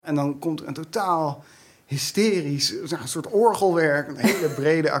En dan komt er een totaal hysterisch, een soort orgelwerk, een hele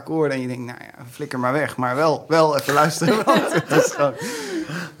brede akkoorden. En je denkt, nou ja, flikker maar weg. Maar wel even luisteren, want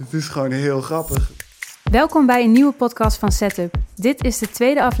het is gewoon heel grappig. Welkom bij een nieuwe podcast van Setup. Dit is de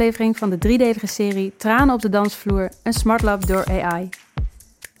tweede aflevering van de driedelige serie Tranen op de dansvloer, een smartlap door AI.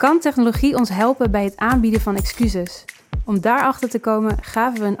 Kan technologie ons helpen bij het aanbieden van excuses? Om daarachter te komen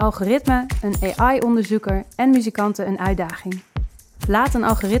gaven we een algoritme, een AI-onderzoeker en muzikanten een uitdaging. Laat een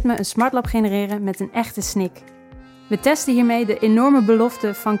algoritme een smartlap genereren met een echte snik. We testen hiermee de enorme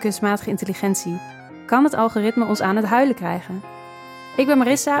belofte van kunstmatige intelligentie. Kan het algoritme ons aan het huilen krijgen? Ik ben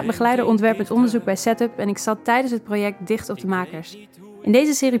Marissa, begeleider ontwerpend onderzoek bij Setup en ik zat tijdens het project dicht op de makers. In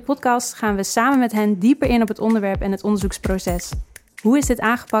deze serie podcast gaan we samen met hen dieper in op het onderwerp en het onderzoeksproces. Hoe is dit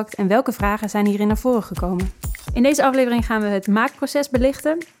aangepakt en welke vragen zijn hierin naar voren gekomen? In deze aflevering gaan we het maakproces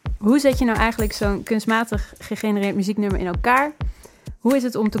belichten. Hoe zet je nou eigenlijk zo'n kunstmatig gegenereerd muzieknummer in elkaar? Hoe is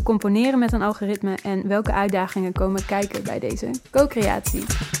het om te componeren met een algoritme en welke uitdagingen komen kijken bij deze co-creatie?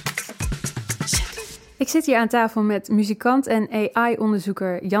 Ik zit hier aan tafel met muzikant en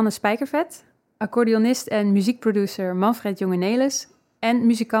AI-onderzoeker Janne Spijkervet, accordeonist en muziekproducer Manfred Jongenelis en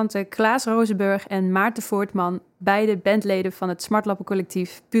muzikanten Klaas Rozenburg en Maarten Voortman, beide bandleden van het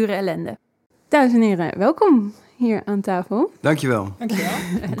smartlappencollectief Pure Ellende. Dames en heren, welkom hier aan tafel. Dankjewel.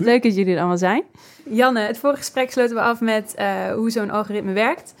 Leuk dat jullie er allemaal zijn. Janne, het vorige gesprek sloten we af met hoe zo'n algoritme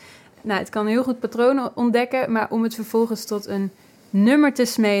werkt. Nou, het kan heel goed patronen ontdekken, maar om het vervolgens tot een nummer te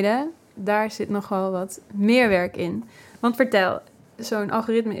smeden, daar zit nog wel wat meer werk in. Want vertel, zo'n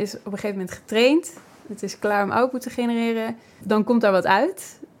algoritme is op een gegeven moment getraind. Het is klaar om output te genereren. Dan komt daar wat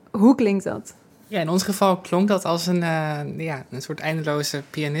uit. Hoe klinkt dat? Ja, in ons geval klonk dat als een soort eindeloze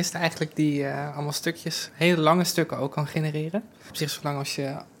pianist eigenlijk die allemaal stukjes, hele lange stukken ook kan genereren. Op zich zo lang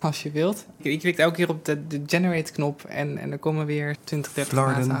als je wilt. Je klikt elke keer op de generate knop en er komen weer 20, 30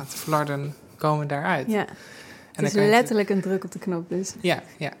 maten aan. Flarden komen daaruit. Ja, het is letterlijk een druk op de knop dus. Ja,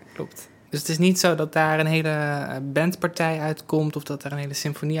 klopt. Dus het is niet zo dat daar een hele bandpartij uitkomt of dat daar een hele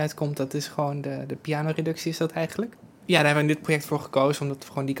symfonie uitkomt. Dat is gewoon de pianoreductie is dat eigenlijk. Ja, daar hebben we in dit project voor gekozen, omdat we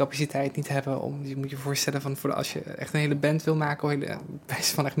gewoon die capaciteit niet hebben. Je moet je voorstellen, als je echt een hele band wil maken,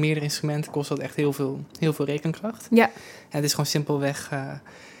 van echt meerdere instrumenten, kost dat echt heel veel rekenkracht. Ja. En het is gewoon simpelweg,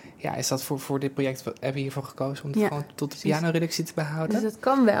 is dat voor dit project, hebben we hiervoor gekozen om het gewoon tot de pianoreductie te behouden. Dus het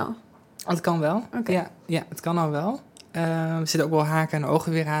kan wel? Het kan wel, okay. Ja, het kan dan wel. Er zitten ook wel haken en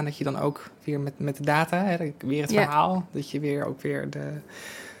ogen weer aan, dat je dan ook weer met de data, weer het verhaal, dat je weer ook weer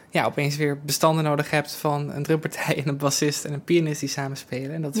opeens weer bestanden nodig hebt van een drumpartij en een bassist en een pianist die samen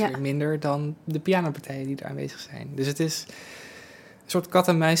spelen. En dat is weer minder dan de pianopartijen die er aanwezig zijn. Dus het is een soort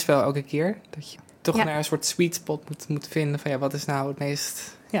kat-en-muisspel elke keer. Dat je toch naar een soort sweet spot moet vinden van wat is nou het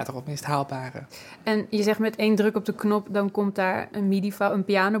meest haalbare. En je zegt met 1 druk op de knop, dan komt daar een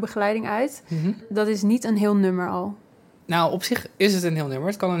pianobegeleiding uit. Mm-hmm. Dat is niet een heel nummer al. Nou, op zich is het een heel nummer.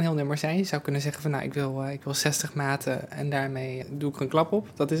 Het kan een heel nummer zijn. Je zou kunnen zeggen van, ik wil 60 maten en daarmee doe ik er een klap op.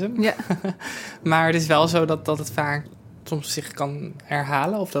 Dat is hem. Ja. Maar het is wel zo dat het vaak soms zich kan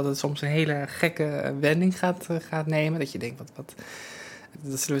herhalen. Of dat het soms een hele gekke wending gaat nemen. Dat je denkt, dat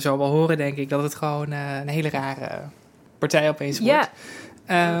zullen we zo wel horen, denk ik. Dat het gewoon een hele rare partij opeens wordt.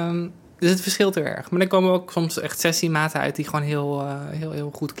 Ja. Dus het verschilt heel erg. Maar dan komen ook soms echt sessiematen uit die gewoon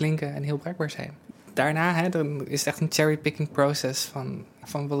heel goed klinken en heel bruikbaar zijn. Daarna dan is het echt een cherrypicking proces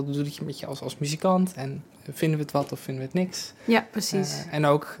van wat doe je met je als muzikant en vinden we het wat of vinden we het niks. Ja, precies. En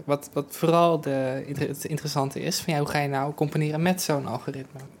ook wat vooral het interessante is van hoe ga je nou componeren met zo'n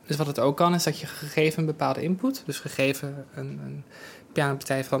algoritme. Dus wat het ook kan is dat je gegeven een bepaalde input, dus gegeven een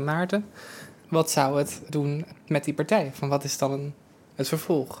pianopartij van Maarten, wat zou het doen met die partij? Van wat is dan het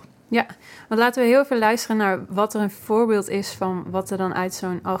vervolg? Ja, want laten we heel even luisteren naar wat er een voorbeeld is van wat er dan uit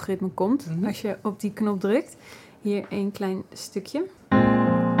zo'n algoritme komt. Mm-hmm. Als je op die knop drukt. Hier een klein stukje. Ja,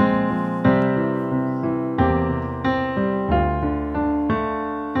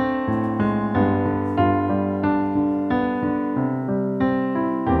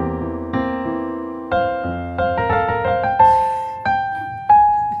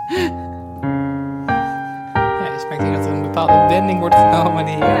 je spreekt hier dat er een bepaalde wending wordt genomen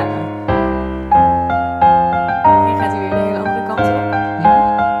die...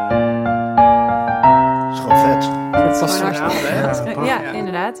 Ja,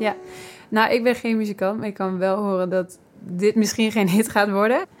 inderdaad. Ja. Nou, ik ben geen muzikant, maar ik kan wel horen dat dit misschien geen hit gaat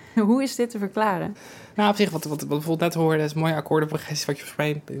worden. Hoe is dit te verklaren? Nou, op zich, wat we bijvoorbeeld net hoorden, is een mooie akkoordenprogressie, wat je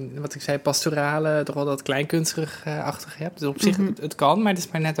volgens mij, wat ik zei, pastorale, toch wel dat kleinkunstig-achtig hebt. Dus op zich, het kan, maar het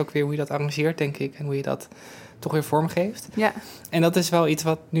is maar net ook weer hoe je dat arrangeert, denk ik, en hoe je dat toch weer vormgeeft. Ja. En dat is wel iets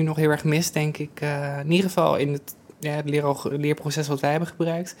wat nu nog heel erg mist, denk ik. In ieder geval in het het leerproces wat wij hebben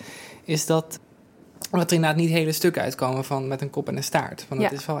gebruikt, is dat er inderdaad niet hele stukken uitkomen van met een kop en een staart. Want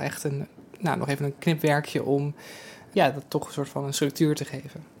het is wel echt nog even een knipwerkje om dat toch een soort van een structuur te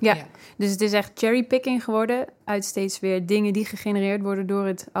geven. Ja, dus het is echt cherrypicking geworden uit steeds weer dingen die gegenereerd worden door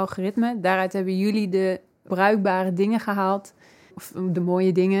het algoritme. Daaruit hebben jullie de bruikbare dingen gehaald. Of de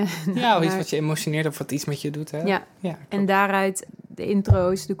mooie dingen. Ja, of iets wat je emotioneert of wat iets met je doet. Hè? Ja, en daaruit de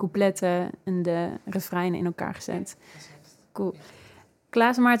intro's, de coupletten en de refreinen in elkaar gezet. Cool.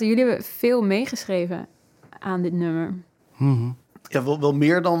 Klaas en Maarten, jullie hebben veel meegeschreven aan dit nummer. Mm-hmm. Ja, wel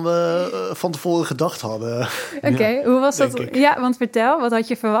meer dan we van tevoren gedacht hadden. Oké, hoe was dat? Ja, want vertel, wat had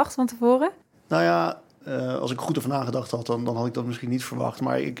je verwacht van tevoren? Nou ja, als ik goed over nagedacht had, dan had ik dat misschien niet verwacht.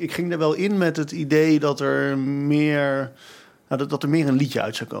 Maar ik ging er wel in met het idee dat er meer... dat er meer een liedje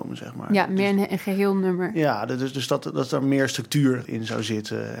uit zou komen, zeg maar. Ja, meer een geheel nummer. Ja, dus dat er meer structuur in zou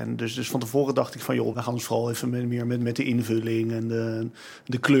zitten. En dus van tevoren dacht ik van... joh, we gaan ons vooral even meer met de invulling... en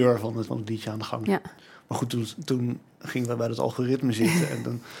de kleur van het liedje aan de gang. Ja. Maar goed, toen gingen we bij het algoritme zitten...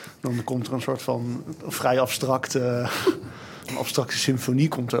 en dan komt er een soort van vrij abstracte symfonie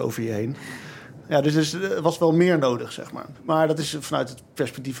komt er over je heen. Ja, dus er was wel meer nodig, zeg maar. Maar dat is vanuit het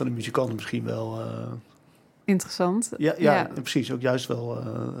perspectief van de muzikant misschien wel... interessant. Ja, precies. Ook juist wel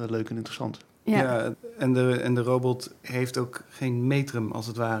leuk en interessant. Ja, en de robot heeft ook geen metrum, als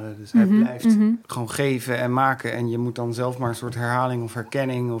het ware. Dus hij blijft gewoon geven en maken. En je moet dan zelf maar een soort herhaling of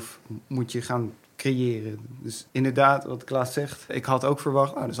herkenning... of moet je gaan creëren. Dus inderdaad, wat Klaas zegt... ik had ook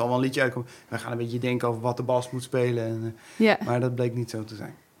verwacht, er zal wel een liedje uitkomen. We gaan een beetje denken over wat de bas moet spelen. Maar dat bleek niet zo te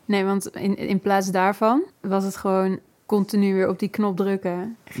zijn. Nee, want in plaats daarvan was het gewoon... continu weer op die knop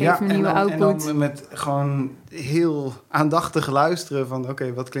drukken. Geef een nieuwe output. En dan met gewoon heel aandachtig luisteren van...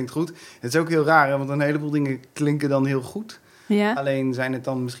 oké, wat klinkt goed? Het is ook heel raar, hè, want een heleboel dingen klinken dan heel goed. Ja. Alleen zijn het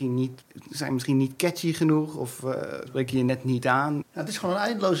dan misschien niet catchy genoeg... of spreek je net niet aan. Ja, het is gewoon een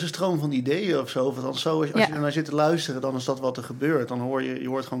eindeloze stroom van ideeën of zo. Als je ernaar zit te luisteren, dan is dat wat er gebeurt. Dan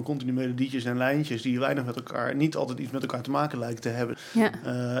hoort gewoon continu melodietjes en lijntjes... die weinig met elkaar, niet altijd iets met elkaar te maken lijken te hebben. Ja.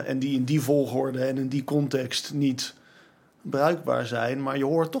 En die in die volgorde en in die context niet... bruikbaar zijn, maar je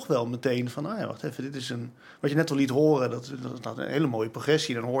hoort toch wel meteen van, wacht even, dit is wat je net al liet horen, dat is een hele mooie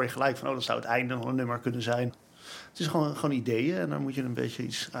progressie. Dan hoor je gelijk van, dat zou het einde van een nummer kunnen zijn. Het is gewoon ideeën en daar moet je een beetje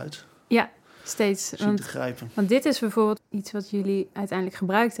iets uit. Ja, steeds. Zien te grijpen. Want dit is bijvoorbeeld iets wat jullie uiteindelijk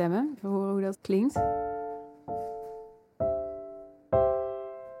gebruikt hebben. We horen hoe dat klinkt.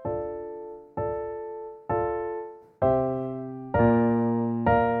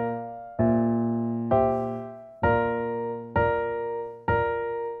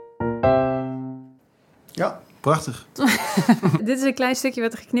 Prachtig. Dit is een klein stukje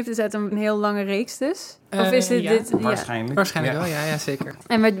wat er geknipt is uit een heel lange reeks dus? Of is dit... Waarschijnlijk. Ja. Waarschijnlijk wel, ja, zeker.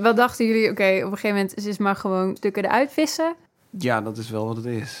 En wat dachten jullie? Oké, op een gegeven moment is het maar gewoon stukken eruit vissen? Ja, dat is wel wat het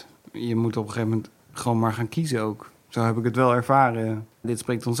is. Je moet op een gegeven moment gewoon maar gaan kiezen ook. Zo heb ik het wel ervaren. Dit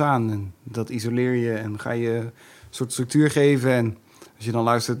spreekt ons aan en dat isoleer je en ga je een soort structuur geven. En als je dan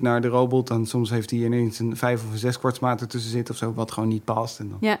luistert naar de robot, dan soms heeft hij ineens een 5 of een 6 kwartsmaat ertussen zitten of zo, wat gewoon niet past.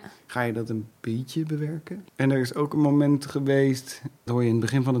 En dan ga je dat een beetje bewerken. En er is ook een moment geweest, dat hoor je in het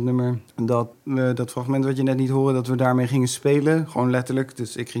begin van het nummer, dat fragment wat je net niet hoorde, dat we daarmee gingen spelen. Gewoon letterlijk.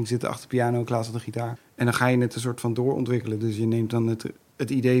 Dus ik ging zitten achter de piano, Klaas had de gitaar. En dan ga je het een soort van doorontwikkelen. Dus je neemt dan het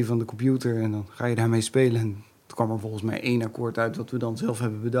idee van de computer en dan ga je daarmee spelen. En er kwam er volgens mij 1 akkoord uit wat we dan zelf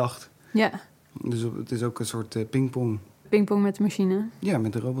hebben bedacht. Ja. Dus het is ook een soort pingpong. Pingpong met de machine. Ja,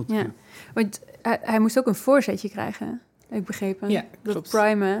 met de robot. Ja. Want hij moest ook een voorzetje krijgen, heb ik begrepen. Ja, dat klopt.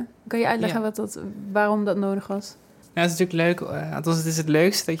 primen. Kan je uitleggen waarom dat nodig was? Ja, het is natuurlijk leuk. Althans, het is het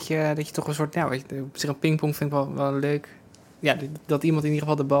leukste dat je toch een soort... op zich een pingpong vind ik wel leuk. Ja, dat iemand in ieder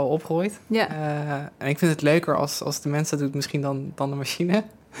geval de bal opgooit. Ja. En ik vind het leuker als de mens dat doet misschien dan de machine.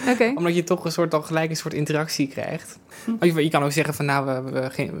 Okay. Omdat je toch gelijk een soort interactie krijgt. Je kan ook zeggen van we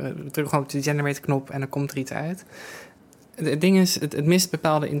drukken gewoon op de generate knop en dan komt er iets uit. Het ding is, het mist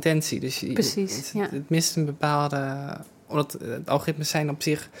bepaalde intentie. Dus precies, het mist een bepaalde... Omdat algoritmes zijn op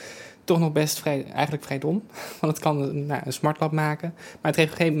zich toch nog best eigenlijk vrij dom. Want het kan een smartlap maken. Maar het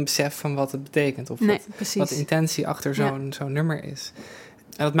heeft geen besef van wat het betekent. Of wat de intentie achter zo'n nummer is.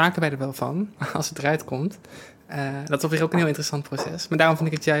 En dat maken wij er wel van, als het eruit komt. Dat is op zich ook een heel interessant proces. Maar daarom vind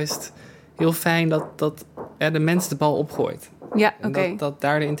ik het juist heel fijn dat de mens de bal opgooit. Ja, oké. Dat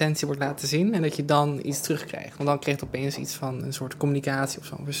daar de intentie wordt laten zien en dat je dan iets terugkrijgt. Want dan krijg je opeens iets van een soort communicatie of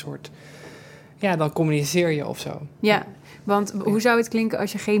zo. Of een soort... Ja, dan communiceer je of zo. Ja, want hoe zou het klinken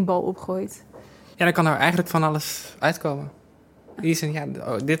als je geen bal opgooit? Ja, dan kan er eigenlijk van alles uitkomen.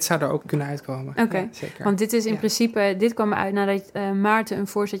 Dit zou er ook kunnen uitkomen. Oké, zeker. Want dit is in principe... Dit kwam uit nadat Maarten een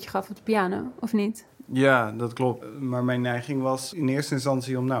voorzetje gaf op de piano, of niet? Ja, dat klopt. Maar mijn neiging was in eerste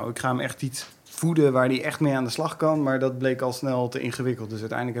instantie om... ik ga hem echt iets voeden waar hij echt mee aan de slag kan. Maar dat bleek al snel te ingewikkeld. Dus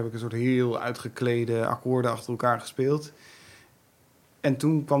uiteindelijk heb ik een soort heel uitgeklede akkoorden achter elkaar gespeeld. En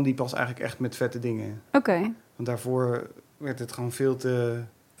toen kwam die pas eigenlijk echt met vette dingen. Oké. Want daarvoor werd het gewoon veel te...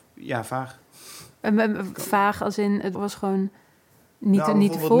 vaag. Vaag als in, het was gewoon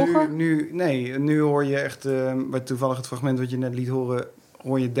niet te volgen? Nu hoor je echt... toevallig het fragment wat je net liet horen...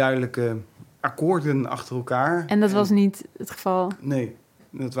 hoor je duidelijke akkoorden achter elkaar. En dat was niet het geval? Nee,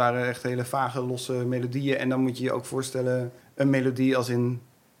 dat waren echt hele vage, losse melodieën. En dan moet je je ook voorstellen... een melodie als in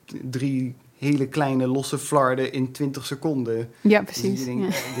 3 hele kleine, losse flarden in 20 seconden. Ja, precies. Dus je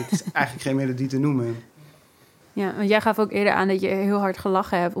denkt, dit is eigenlijk geen melodie te noemen. Ja, want jij gaf ook eerder aan dat je heel hard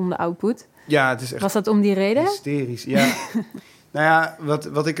gelachen hebt om de output. Ja, het is echt... Was dat om die reden? Hysterisch, ja.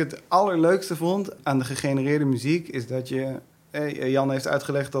 Wat ik het allerleukste vond aan de gegenereerde muziek... is dat je... Jan heeft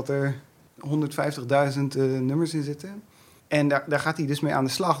uitgelegd dat er 150.000 nummers in zitten. En daar gaat hij dus mee aan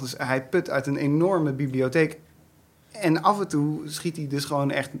de slag. Dus hij put uit een enorme bibliotheek. En af en toe schiet hij dus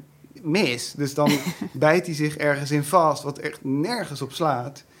gewoon echt mis. Dus dan bijt hij zich ergens in vast... wat echt nergens op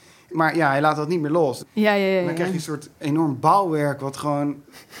slaat... Maar ja, hij laat dat niet meer los. Ja. Dan krijg je een soort enorm bouwwerk wat gewoon...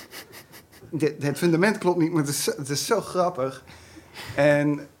 Het fundament klopt niet, maar het is zo grappig.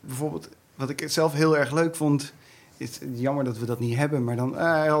 En bijvoorbeeld, wat ik zelf heel erg leuk vond... is jammer dat we dat niet hebben, maar dan...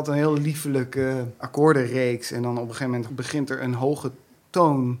 hij had een heel liefelijke akkoordenreeks. En dan op een gegeven moment begint er een hoge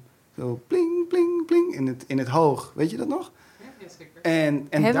toon. Zo pling, pling, pling in het hoog. Weet je dat nog? Ja, zeker. En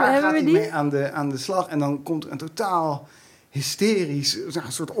daar gaat hij mee aan de slag. En dan komt er een totaal... hysterisch,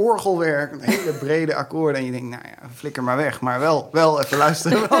 een soort orgelwerk, een hele brede akkoorden. En je denkt, flikker maar weg. Maar wel even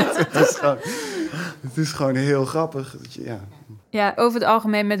luisteren, want het is gewoon heel grappig. Ja, over het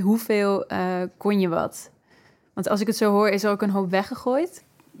algemeen, met hoeveel kon je wat? Want als ik het zo hoor, is er ook een hoop weggegooid?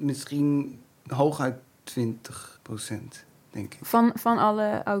 Misschien hooguit 20%, denk ik. Van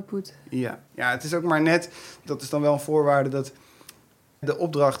alle output? Ja, het is ook maar net, dat is dan wel een voorwaarde... dat de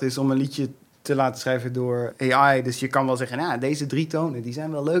opdracht is om een liedje... te laten schrijven door AI. Dus je kan wel zeggen, deze 3 tonen, die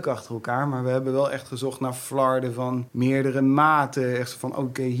zijn wel leuk achter elkaar. Maar we hebben wel echt gezocht naar flarden van meerdere maten. Echt van,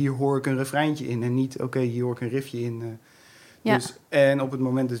 oké, hier hoor ik een refreintje in. En niet, oké, hier hoor ik een riffje in. Ja. Dus, en op het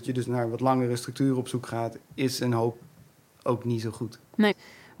moment dat je dus naar wat langere structuur op zoek gaat... is een hoop ook niet zo goed. Nee,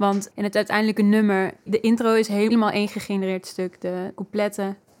 want in het uiteindelijke nummer... de intro is helemaal één gegenereerd stuk. De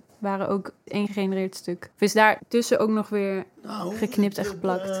coupletten waren ook één gegenereerd stuk. Of is daar tussen ook nog weer geknipt en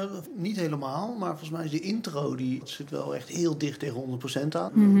geplakt? Niet helemaal, maar volgens mij is de intro... die zit wel echt heel dicht tegen 100%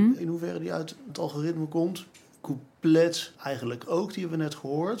 aan. Mm-hmm. In hoeverre die uit het algoritme komt. Couplet eigenlijk ook, die hebben we net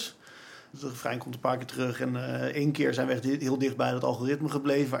gehoord. De refrein komt een paar keer terug. En 1 keer zijn we echt heel dicht bij het algoritme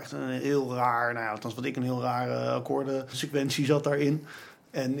gebleven. Echt een heel raar, althans wat ik een heel rare akkoordensequentie zat daarin.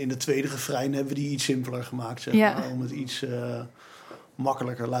 En in de tweede refrein hebben we die iets simpeler gemaakt, zeg maar. Om het iets...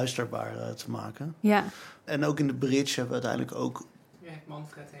 makkelijker luisterbaar te maken. Ja. En ook in de bridge hebben we uiteindelijk ook... Ja,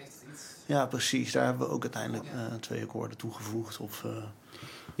 Manfred heeft iets... Ja, precies. Daar hebben we ook uiteindelijk 2 akkoorden toegevoegd of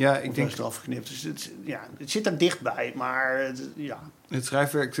ik denk eraf geknipt. Dus het zit er dichtbij, maar Het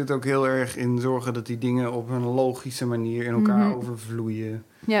schrijfwerk zit ook heel erg in zorgen dat die dingen op een logische manier in elkaar overvloeien.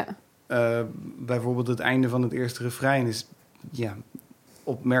 Ja. Bijvoorbeeld het einde van het eerste refrein is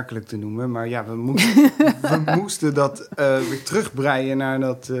opmerkelijk te noemen. Maar we moesten dat weer terugbreien naar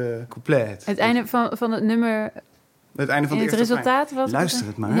dat couplet. Het einde van het nummer... Het einde van het resultaat was... Luister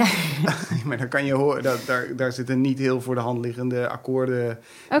het maar. Ja. Maar dan kan je horen, daar zit een niet heel voor de hand liggende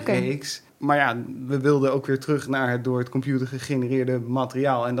akkoordenreeks. Maar we wilden ook weer terug naar het door het computer gegenereerde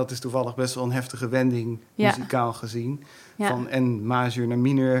materiaal. En dat is toevallig best wel een heftige wending, muzikaal gezien. Ja. Van en majeur naar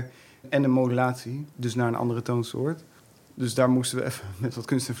mineur en een modulatie. Dus naar een andere toonsoort. Dus daar moesten we even met wat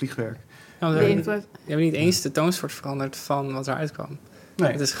kunst en vliegwerk. Ja, we hebben niet eens de toonsoort veranderd van wat eruit kwam.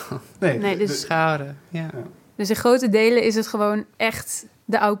 Nee. Het is gewoon... Nee, dus schade. Ja. Dus in grote delen is het gewoon echt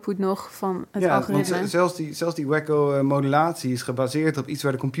de output nog van het algoritme. Want zelfs die wacko modulatie is gebaseerd op iets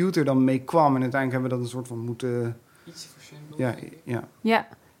waar de computer dan mee kwam. En uiteindelijk hebben we dat een soort van moeten... Iets versimpeld. Ja,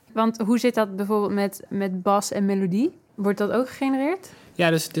 want hoe zit dat bijvoorbeeld met bas en melodie? Wordt dat ook gegenereerd? Ja,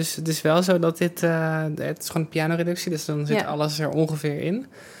 dus het is wel zo dat dit... het is gewoon een pianoreductie, dus dan zit alles er ongeveer in.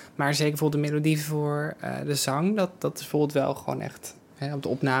 Maar zeker bijvoorbeeld de melodie voor de zang, dat is bijvoorbeeld wel gewoon echt... op de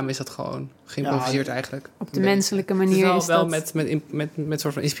opname is dat gewoon geïmproviseerd eigenlijk. Op de menselijke manier het is dat... met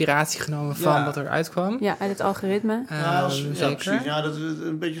soort van inspiratie genomen van wat er uitkwam. Ja, uit het algoritme. Zeker. Ja, dat is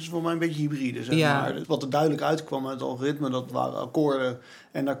een beetje, voor mij een beetje hybride, zeg maar. Wat er duidelijk uitkwam uit het algoritme, dat waren akkoorden.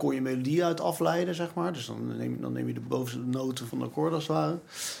 En daar kon je melodie uit afleiden, zeg maar. Dus dan neem je de bovenste noten van de akkoorden als het ware.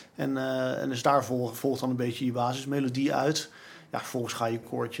 En dus daar volgt dan een beetje je basismelodie uit. vervolgens ga je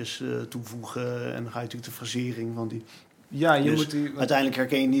koordjes toevoegen en dan ga je natuurlijk de frasering van die... Ja, uiteindelijk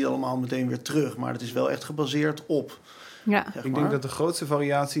herken je niet allemaal meteen weer terug, maar het is wel echt gebaseerd op. Ja. Ik denk dat de grootste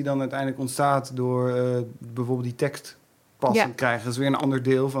variatie dan uiteindelijk ontstaat door bijvoorbeeld die tekst passend krijgen. Dat is weer een ander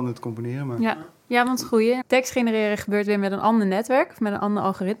deel van het componeren. Maar... Ja, want goeie. Tekst genereren gebeurt weer met een ander netwerk, met een ander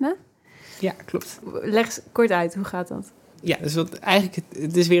algoritme. Ja, klopt. Leg eens kort uit, hoe gaat dat? Ja, dus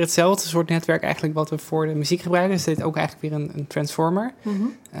het is weer hetzelfde soort netwerk eigenlijk wat we voor de muziek gebruiken. Dus het heet ook eigenlijk weer een transformer.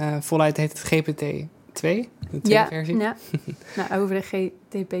 Mm-hmm. Voluit heet het GPT-2, de tweede versie. Ja. Nou, over de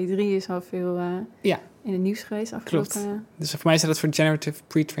GTP3 is al veel in het nieuws geweest afgelopen. Klopt. Dus voor mij staat het voor Generative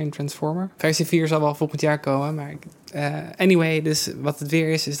Pre-trained Transformer. Versie 4 zal wel volgend jaar komen, maar anyway, dus wat het weer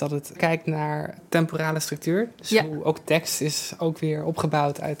is dat het kijkt naar temporale structuur. Dus hoe ook tekst is ook weer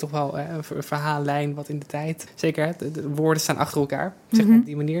opgebouwd uit toch wel een verhaallijn wat in de tijd. Zeker, de woorden staan achter elkaar, zeg maar op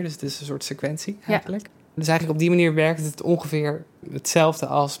die manier. Dus het is een soort sequentie eigenlijk. Dus eigenlijk op die manier werkt het ongeveer hetzelfde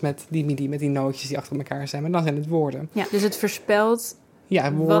als met die MIDI, met die nootjes die achter elkaar zijn. Maar dan zijn het woorden. Ja, dus het voorspelt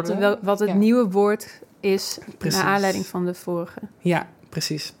woorden, wat het nieuwe woord is naar aanleiding van de vorige. Ja,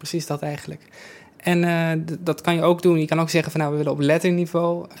 precies dat eigenlijk. En dat kan je ook doen. Je kan ook zeggen van we willen op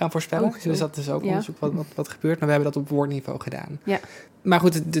letterniveau gaan voorspellen. Dus dat is ook onderzoek wat gebeurt. Maar we hebben dat op woordniveau gedaan. Ja. Maar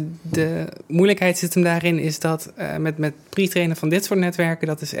goed, de moeilijkheid zit hem daarin is dat met pre-trainen van dit soort netwerken,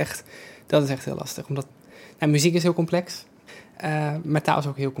 dat is echt heel lastig. Omdat muziek is heel complex. Maar taal is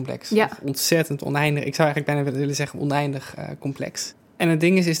ook heel complex. Ja. Ontzettend oneindig. Ik zou eigenlijk bijna willen zeggen oneindig complex. En het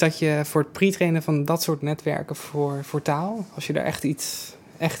ding is dat je voor het pre-trainen van dat soort netwerken voor taal, als je daar echt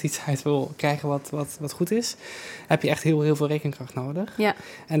iets uit wil krijgen wat goed is, heb je echt heel veel rekenkracht nodig. Ja.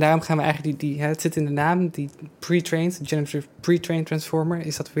 En daarom gaan we eigenlijk het zit in de naam, die pre-trained, generative pre-trained transformer,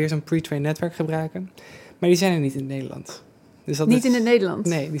 is dat we weer zo'n pre-trained netwerk gebruiken. Maar die zijn er niet in het Nederlands. Dus dat niet in het Nederlands?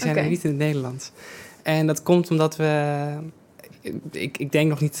 Nee, die zijn er niet in het Nederlands. En dat komt omdat we... Ik denk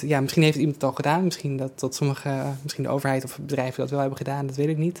nog niet... Ja, misschien heeft iemand het al gedaan. Misschien misschien de overheid of bedrijven dat wel hebben gedaan. Dat weet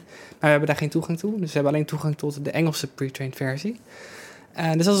ik niet. Maar we hebben daar geen toegang toe. Dus we hebben alleen toegang tot de Engelse pre-trained versie.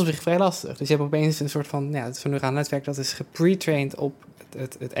 Dus dat is op zich vrij lastig. Dus je hebt opeens een soort van... Ja, zo'n neuraal netwerk dat is gepre-trained op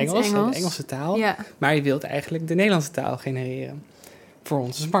het Engels. De Engelse taal. Ja. Maar je wilt eigenlijk de Nederlandse taal genereren. Voor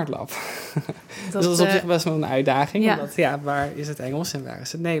onze smartlap. Dus dat is op zich best wel een uitdaging. Ja. Omdat, waar is het Engels en waar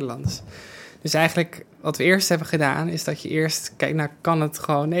is het Nederlands? Dus eigenlijk wat we eerst hebben gedaan, is dat je eerst kijkt naar, kan het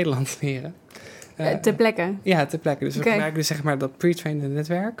gewoon Nederlands leren? Ter plekke? Ja, ter plekke. Dus we gebruiken dus zeg maar dat pre-trained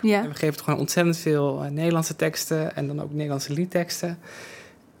netwerk. Ja. En we geven het gewoon ontzettend veel Nederlandse teksten en dan ook Nederlandse liedteksten.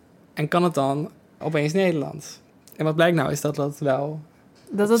 En kan het dan opeens Nederlands? En wat blijkt nou is dat wel...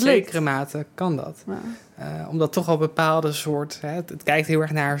 Dat op zekere mate kan dat. Wow. Omdat toch al bepaalde soort... Het kijkt heel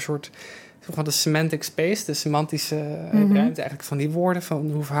erg naar een soort... van de semantic space, de semantische ruimte eigenlijk van die woorden.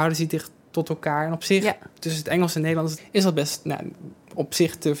 Van hoe verhouden ze zich tot elkaar. En op zich, tussen het Engels en het Nederlands... is dat best op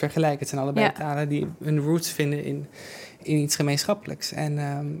zich te vergelijken. Het zijn allebei talen die hun roots vinden in iets gemeenschappelijks. En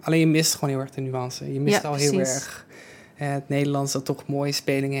alleen je mist gewoon heel erg de nuance. Je mist al heel erg... het Nederlands dat toch mooie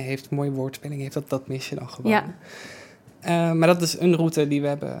spelingen heeft, mooie woordspelingen heeft. Dat mis je dan gewoon. Ja. Maar dat is een route die we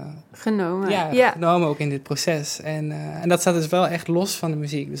hebben genomen. Genomen ook in dit proces. En dat staat dus wel echt los van de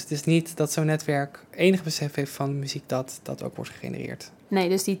muziek. Dus het is niet dat zo'n netwerk enig besef heeft van de muziek dat ook wordt gegenereerd. Nee,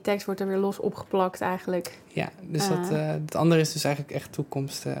 dus die tekst wordt er weer los opgeplakt eigenlijk. Ja, dus het andere is dus eigenlijk echt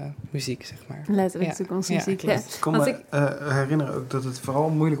toekomstmuziek, zeg maar. Letterlijk toekomstmuziek, ja. Ik kan me herinneren ook dat het vooral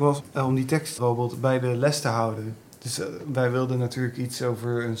moeilijk was om die tekst bijvoorbeeld bij de les te houden. Dus wij wilden natuurlijk iets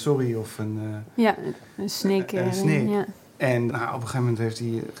over een sorry of een... een snik. Ja. En op een gegeven moment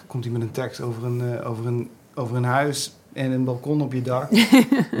komt hij met een tekst over een huis en een balkon op je dak.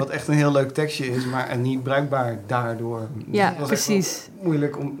 Wat echt een heel leuk tekstje is, maar niet bruikbaar daardoor. Ja, dus precies.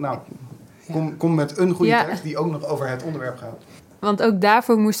 Moeilijk om... Kom met een goede tekst die ook nog over het onderwerp gaat. Want ook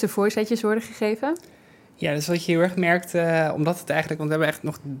daarvoor moesten voorzetjes worden gegeven? Ja, dus wat je heel erg merkt, omdat het eigenlijk... Want we hebben echt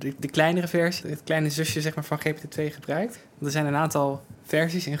nog de kleinere versie, het kleine zusje zeg maar, van GPT-2 gebruikt. Want er zijn een aantal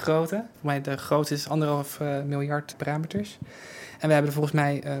versies in grootte. Volgens mij de grootte is 1,5 miljard parameters. En we hebben er volgens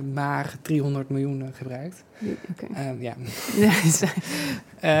mij maar 300 miljoen gebruikt.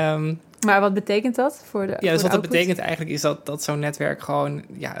 Maar wat betekent dat voor de dus wat dat betekent eigenlijk is dat zo'n netwerk gewoon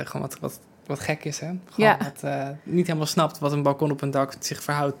wat gek is, hè? Gewoon niet helemaal snapt wat een balkon op een dak zich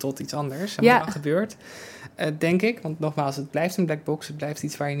verhoudt tot iets anders. En wat dan gebeurt, denk ik. Want nogmaals, het blijft een black box. Het blijft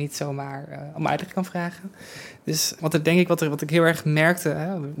iets waar je niet zomaar om uitleg kan vragen. Dus wat ik heel erg merkte,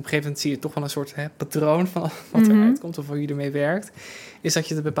 hè, op een gegeven moment zie je toch wel een soort patroon van wat eruit komt of hoe je ermee werkt, is dat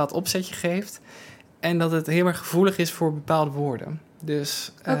je het een bepaald opzetje geeft en dat het heel erg gevoelig is voor bepaalde woorden.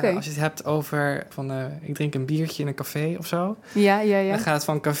 Dus als je het hebt over ik drink een biertje in een café of zo. Ja. Dan gaat het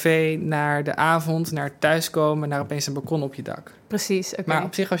van café naar de avond, naar thuiskomen, naar opeens een balkon op je dak. Precies, oké. Maar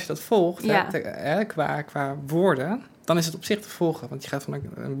op zich, als je dat volgt, qua woorden, dan is het op zich te volgen. Want je gaat van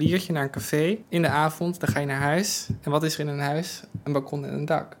een biertje naar een café in de avond, dan ga je naar huis. En wat is er in een huis? Een balkon en een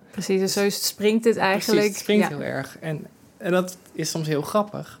dak. Precies, dus zo springt het eigenlijk. Precies, het springt heel erg. En dat is soms heel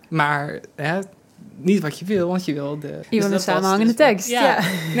grappig. Maar niet wat je wil, want je wil een samenhangende tekst.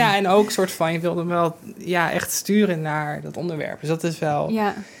 Ja, en ook soort van, je wil hem wel echt sturen naar dat onderwerp. Dus dat is wel...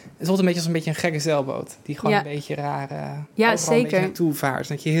 Ja. Het voelt een beetje als een beetje een gekke zeilboot. Die gewoon een beetje rare... Ja, zeker. Een beetje naartoe vaart.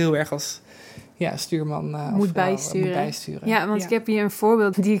 Dat je heel erg als stuurman moet bijsturen. Ja, want Ja. ik heb hier een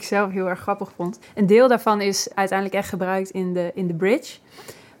voorbeeld die ik zelf heel erg grappig vond. Een deel daarvan is uiteindelijk echt gebruikt in de bridge.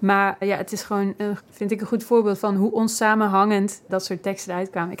 Maar het is gewoon, vind ik, een goed voorbeeld van hoe onsamenhangend dat soort teksten eruit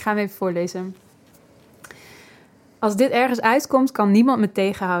kwamen. Ik ga hem even voorlezen. Als dit ergens uitkomt, kan niemand me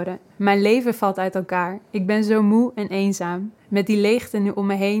tegenhouden. Mijn leven valt uit elkaar. Ik ben zo moe en eenzaam. Met die leegte nu om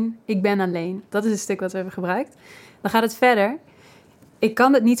me heen, ik ben alleen. Dat is het stuk wat we hebben gebruikt. Dan gaat het verder. Ik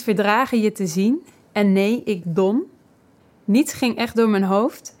kan het niet verdragen je te zien. En nee, ik dom. Niets ging echt door mijn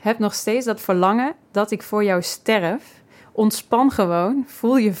hoofd. Heb nog steeds dat verlangen dat ik voor jou sterf. Ontspan gewoon.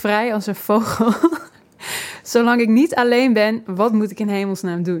 Voel je vrij als een vogel. Zolang ik niet alleen ben, wat moet ik in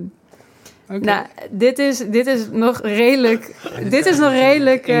hemelsnaam doen? Okay. Nou, dit is nog redelijk... Dit is nog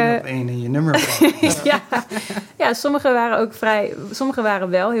redelijk... 1 op 1 in je nummer. Ja, sommige waren ook sommige waren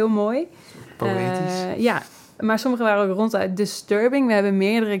wel heel mooi. Poëtisch. Maar sommige waren ook ronduit disturbing. We hebben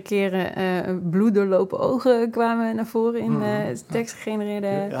meerdere keren bloeddoorlopen ogen kwamen naar voren in tekst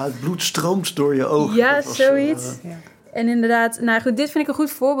gegenereerde... Ja, het bloed stroomt door je ogen. Ja, zoiets. En inderdaad, nou goed, dit vind ik een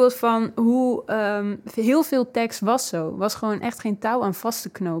goed voorbeeld van hoe heel veel tekst was gewoon echt geen touw aan vast te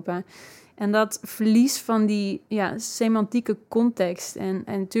knopen. En dat verlies van die semantieke context en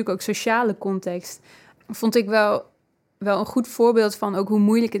natuurlijk ook sociale context, vond ik wel een goed voorbeeld van ook hoe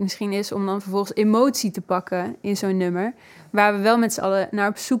moeilijk het misschien is om dan vervolgens emotie te pakken in zo'n nummer, waar we wel met z'n allen naar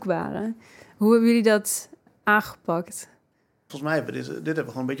op zoek waren. Hoe hebben jullie dat aangepakt? Volgens mij hebben dit hebben we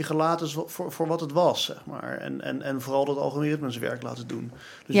gewoon een beetje gelaten voor wat het was, zeg maar. En vooral dat algoritmen zijn werk laten doen.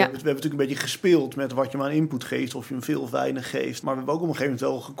 Dus we hebben natuurlijk een beetje gespeeld met wat je hem aan input geeft, of je hem veel of weinig geeft. Maar we hebben ook op een gegeven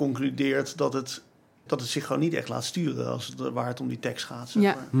moment wel geconcludeerd dat het zich gewoon niet echt laat sturen waar het om die tekst gaat. Zeg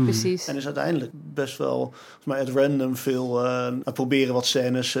maar. Precies. En is uiteindelijk best wel, volgens mij, at random veel proberen wat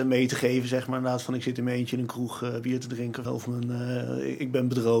scènes mee te geven, zeg maar. Inderdaad van, ik zit in mijn eentje in een kroeg bier te drinken, of ik ben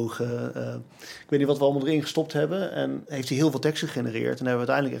bedrogen. Ik weet niet wat we allemaal erin gestopt hebben. En heeft hij heel veel tekst gegenereerd. En hebben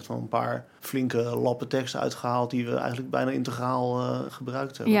we uiteindelijk echt wel een paar flinke lappen teksten uitgehaald die we eigenlijk bijna integraal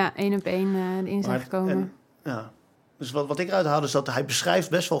gebruikt hebben. Ja, 1 op 1 erin zijn gekomen. Dus wat ik eruit haal is dat hij beschrijft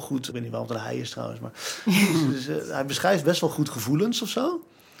best wel goed... Ik weet niet waarom het een hij is trouwens, maar... hij beschrijft best wel goed gevoelens of zo.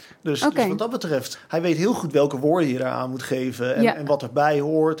 Dus wat dat betreft, hij weet heel goed welke woorden je daaraan moet geven... en wat erbij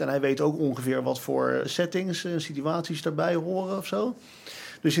hoort. En hij weet ook ongeveer wat voor settings en situaties daarbij horen of zo.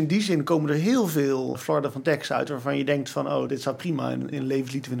 Dus in die zin komen er heel veel flarden van tekst uit... waarvan je denkt van, dit zou prima in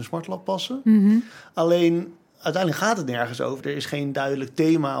levenslied in een smartlap passen. Mm-hmm. Alleen... Uiteindelijk gaat het nergens over. Er is geen duidelijk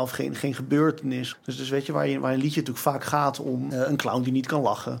thema of geen gebeurtenis. Dus weet je, waar een liedje natuurlijk vaak gaat om een clown die niet kan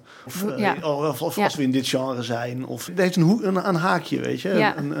lachen. Of als we in dit genre zijn. Of het heeft een haakje, weet je.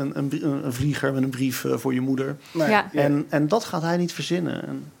 Ja. Een vlieger met een brief voor je moeder. Ja. En dat gaat hij niet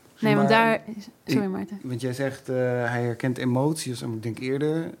verzinnen. Nee, want daar... Sorry, Maarten. Want jij zegt, hij herkent emoties. En ik denk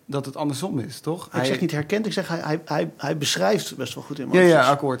eerder dat het andersom is, toch? Ik zeg niet herkent, ik zeg hij beschrijft best wel goed emoties. Ja,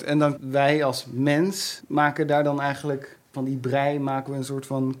 akkoord. En dan wij als mens maken daar dan eigenlijk... van die brei maken we een soort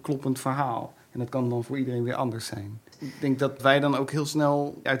van kloppend verhaal. En dat kan dan voor iedereen weer anders zijn. Ik denk dat wij dan ook heel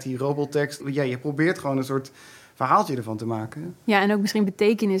snel uit die robottekst... Ja, je probeert gewoon een soort verhaaltje ervan te maken. Ja, en ook misschien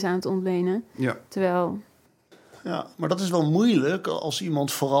betekenis aan het ontlenen. Ja. Terwijl... Ja, maar dat is wel moeilijk als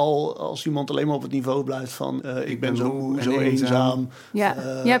iemand alleen maar op het niveau blijft van... ik ben zo eenzaam.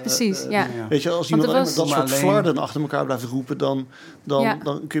 Ja, precies. Weet je, als iemand alleen maar dat soort flarden achter elkaar blijft roepen... dan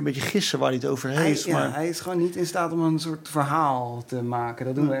kun je een beetje gissen waar hij het over heeft. Hij is gewoon niet in staat om een soort verhaal te maken.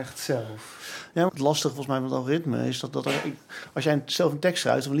 Dat doen we echt zelf. Ja, het lastige volgens mij met het algoritme is dat als jij zelf een tekst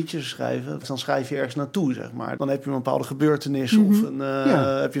schrijft of een liedje schrijven, dan schrijf je ergens naartoe, zeg maar. Dan heb je een bepaalde gebeurtenis of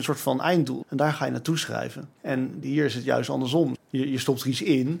heb je een soort van einddoel. En daar ga je naartoe schrijven. En hier is het juist andersom. Je stopt er iets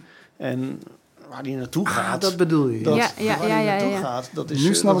in en waar die naartoe gaat... dat bedoel je. Gaat, dat is,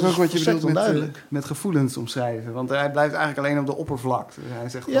 nu snap ik ook wat je bedoelt onduidelijk. Met gevoelens omschrijven. Want hij blijft eigenlijk alleen op de oppervlakte. Hij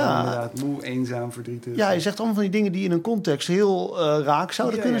zegt gewoon inderdaad moe, eenzaam, verdrietig. Ja, hij zegt allemaal van die dingen die in een context heel raak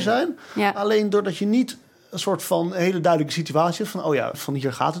zouden kunnen zijn. Ja. Alleen doordat je niet een soort van hele duidelijke situatie hebt van... van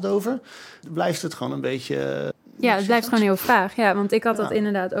hier gaat het over. Blijft het gewoon een beetje... Ja, het blijft gewoon heel vaag. Ja, want ik had dat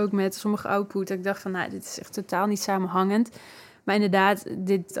inderdaad ook met sommige output. Dat ik dacht van, dit is echt totaal niet samenhangend. Maar inderdaad,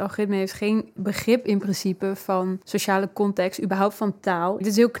 dit algoritme heeft geen begrip in principe van sociale context, überhaupt van taal. Het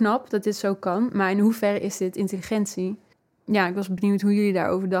is heel knap dat dit zo kan, maar in hoeverre is dit intelligentie? Ja, ik was benieuwd hoe jullie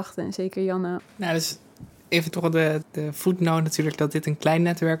daarover dachten, en zeker Janne. Nou, dus even toch de voetnoot natuurlijk dat dit een klein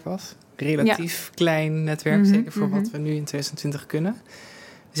netwerk was. Relatief klein netwerk, zeker voor wat we nu in 2020 kunnen.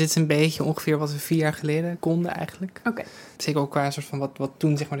 Dus dit is een beetje ongeveer wat we 4 jaar geleden konden eigenlijk. Okay. Zeker ook qua soort van wat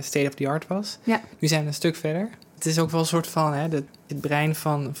toen zeg maar de state of the art was. Ja. Nu zijn we een stuk verder. Het is ook wel een soort van het brein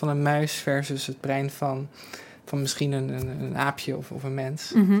van een muis versus het brein van misschien een aapje of een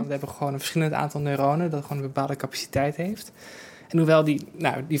mens. Want we hebben gewoon een verschillend aantal neuronen dat gewoon een bepaalde capaciteit heeft. En hoewel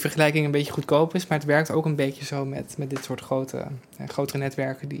die vergelijking een beetje goedkoop is, maar het werkt ook een beetje zo met dit soort grotere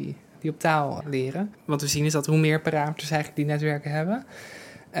netwerken die op taal leren. Wat we zien is dat hoe meer parameters eigenlijk die netwerken hebben,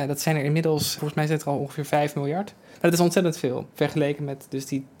 dat zijn er inmiddels, volgens mij zijn het er al ongeveer 5 miljard. Maar dat is ontzettend veel, vergeleken met dus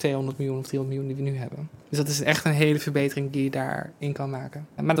die 200 miljoen of 300 miljoen die we nu hebben. Dus dat is echt een hele verbetering die je daarin kan maken.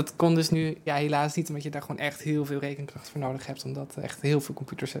 Maar dat kon dus nu helaas niet, omdat je daar gewoon echt heel veel rekenkracht voor nodig hebt, omdat echt heel veel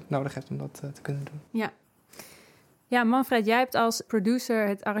computers nodig hebt om dat te kunnen doen. Ja, Manfred, jij hebt als producer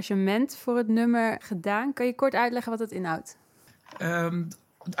het arrangement voor het nummer gedaan. Kan je kort uitleggen wat het inhoudt?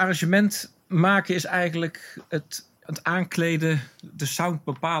 Het arrangement maken is eigenlijk het aankleden, de sound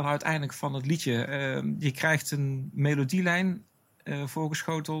bepalen uiteindelijk van het liedje. Je krijgt een melodielijn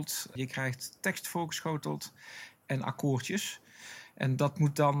voorgeschoteld, je krijgt tekst voorgeschoteld en akkoordjes. En dat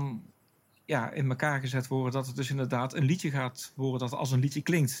moet dan in elkaar gezet worden dat het dus inderdaad een liedje gaat worden dat als een liedje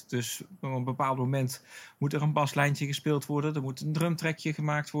klinkt. Dus op een bepaald moment moet er een baslijntje gespeeld worden, er moet een drumtrekje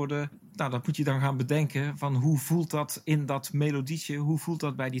gemaakt worden. Nou, dat moet je dan gaan bedenken van hoe voelt dat in dat melodietje, hoe voelt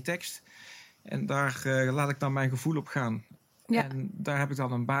dat bij die tekst. En daar laat ik dan mijn gevoel op gaan. Ja. En daar heb ik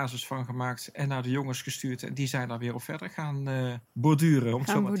dan een basis van gemaakt en naar de jongens gestuurd. En die zijn daar weer op verder gaan borduren, om het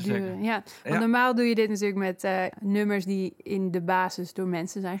zo maar te zeggen. Ja. Want normaal doe je dit natuurlijk met nummers die in de basis door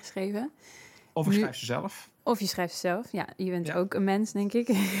mensen zijn geschreven. Of ik schrijf ze zelf. Of je schrijft ze zelf. Ja, je bent ook een mens, denk ik.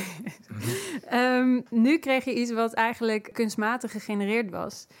 Nu kreeg je iets wat eigenlijk kunstmatig gegenereerd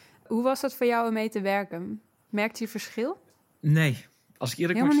was. Hoe was dat voor jou om mee te werken? Merkte je verschil? Nee. Als ik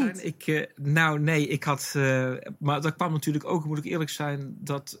eerlijk mag zijn, ik had... maar dat kwam natuurlijk ook, moet ik eerlijk zijn,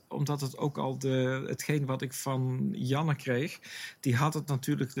 omdat het ook al hetgeen wat ik van Janne kreeg, die had het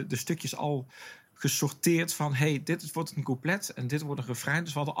natuurlijk de stukjes al gesorteerd van, dit wordt een couplet en dit wordt een refrein.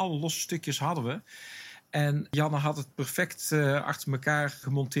 Dus we hadden alle losse stukjes hadden we. En Janne had het perfect achter elkaar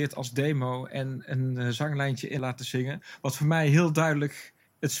gemonteerd als demo en een zanglijntje in laten zingen. Wat voor mij heel duidelijk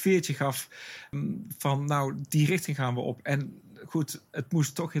het sfeertje gaf van, die richting gaan we op. En goed, het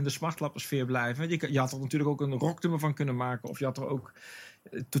moest toch in de smartlap sfeer blijven. Je had er natuurlijk ook een rocknummer van kunnen maken. Of je had er ook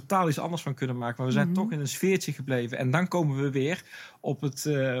totaal iets anders van kunnen maken. Maar we zijn toch in een sfeertje gebleven. En dan komen we weer op het,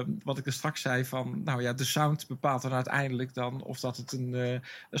 wat ik er straks zei van, de sound bepaalt dan uiteindelijk dan of dat het een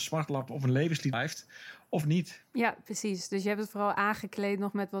smartlap of een levenslied blijft. Of niet. Ja, precies. Dus je hebt het vooral aangekleed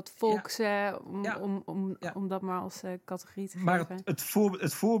nog met wat volks, om dat maar als categorie te geven. Maar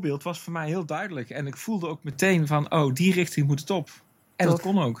het voorbeeld was voor mij heel duidelijk. En ik voelde ook meteen van, die richting moet het op. En dat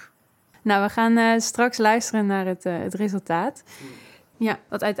kon ook. Nou, we gaan straks luisteren naar het resultaat. Ja,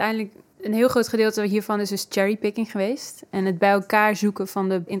 wat uiteindelijk een heel groot gedeelte hiervan is dus cherrypicking geweest. En het bij elkaar zoeken van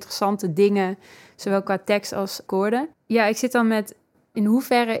de interessante dingen, zowel qua tekst als akkoorden. Ja, ik zit dan met, in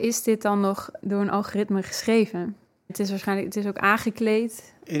hoeverre is dit dan nog door een algoritme geschreven? Het is ook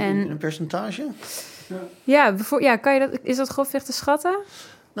aangekleed. In een percentage? Kan je dat, is dat grofweg te schatten?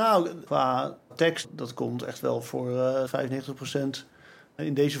 Nou, qua tekst, dat komt echt wel voor 95%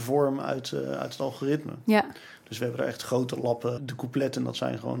 in deze vorm uit het algoritme. Ja. Dus we hebben er echt grote lappen. De coupletten, dat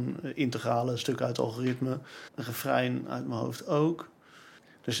zijn gewoon integrale stukken uit het algoritme. Een refrein uit mijn hoofd ook.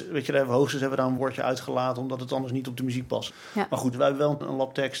 Dus weet je, hoogstens hebben we daar een woordje uitgelaten, omdat het anders niet op de muziek past. Ja. Maar goed, wij hebben wel een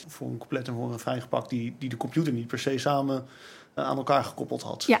lap tekst voor een couplet en voor een refrein gepakt die de computer niet per se samen aan elkaar gekoppeld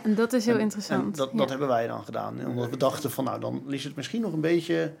had. Ja, en dat is heel interessant. Dat hebben wij dan gedaan. En omdat we dachten van, dan is het misschien nog een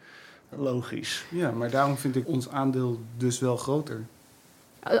beetje logisch. Ja, maar daarom vind ik ons aandeel dus wel groter.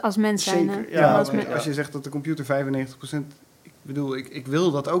 Als mens zijn, hè? Ja, als je zegt dat de computer 95%... Ik bedoel, ik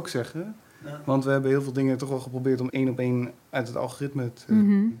wil dat ook zeggen. Ja. Want we hebben heel veel dingen toch wel geprobeerd om 1 op 1 uit het algoritme te...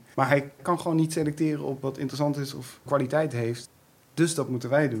 Maar hij kan gewoon niet selecteren op wat interessant is of kwaliteit heeft. Dus dat moeten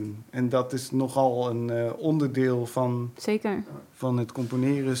wij doen. En dat is nogal een onderdeel van... Zeker. Van het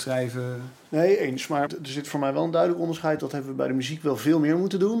componeren, schrijven. Nee, eens. Maar er zit voor mij wel een duidelijk onderscheid. Dat hebben we bij de muziek wel veel meer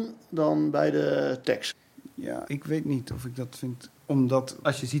moeten doen dan bij de tekst. Ja, ik weet niet of ik dat vind. Omdat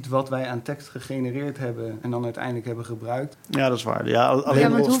als je ziet wat wij aan tekst gegenereerd hebben en dan uiteindelijk hebben gebruikt. Ja, dat is waar. Ja,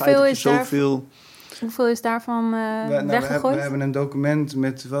 alleen want hoeveel is zoveel Hoeveel is daarvan weggegooid? We hebben een document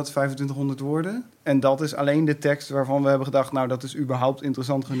met 2500 woorden. En dat is alleen de tekst waarvan we hebben gedacht... nou, dat is überhaupt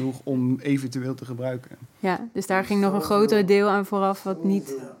interessant genoeg om eventueel te gebruiken. Ja, dus daar ging nog een groter deel aan vooraf wat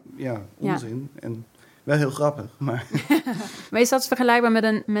niet... Ja, onzin. Ja. En wel heel grappig. Maar is dat vergelijkbaar met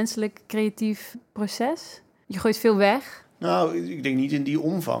een menselijk creatief proces? Je gooit veel weg... Nou, ik denk niet in die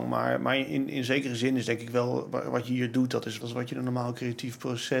omvang, maar in zekere zin is denk ik wel wat je hier doet, dat is wat je in een normaal creatief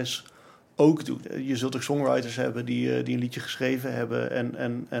proces ook doet. Je zult ook songwriters hebben die een liedje geschreven hebben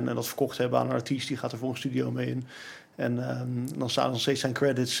en dat verkocht hebben aan een artiest, die gaat er voor een studio mee in. En dan staan nog steeds zijn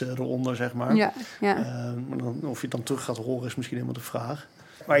credits eronder, zeg maar. Ja. Maar of je het dan terug gaat horen is misschien helemaal de vraag.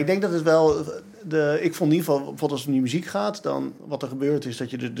 Maar ik denk dat het wel... Ik vond in ieder geval, bijvoorbeeld als het om die muziek gaat... dan wat er gebeurt is dat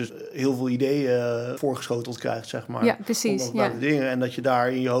je er dus heel veel ideeën voorgeschoteld krijgt, zeg maar. Ja, precies. Ja. Dingen. En dat je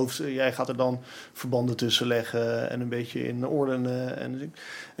daar in je hoofd... Jij gaat er dan verbanden tussen leggen en een beetje in ordenen.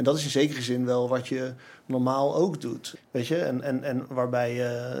 En dat is in zekere zin wel wat je normaal ook doet. Weet je? En waarbij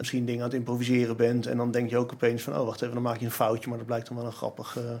je misschien dingen aan het improviseren bent... en dan denk je ook opeens van... oh, wacht even, dan maak je een foutje... maar dat blijkt dan wel een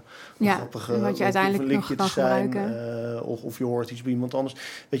grappige wat je uiteindelijk nog kan gebruiken. Of je hoort iets bij iemand anders.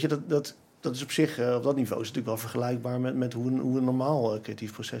 Weet je, dat is op zich, op dat niveau is het natuurlijk wel vergelijkbaar met hoe een normaal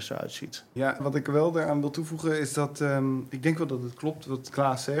creatief proces eruit ziet. Ja, wat ik wel daaraan wil toevoegen is dat... ik denk wel dat het klopt wat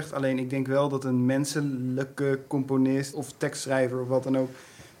Klaas zegt. Alleen ik denk wel dat een menselijke componist of tekstschrijver of wat dan ook...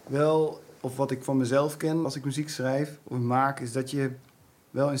 wel, of wat ik van mezelf ken als ik muziek schrijf of maak... is dat je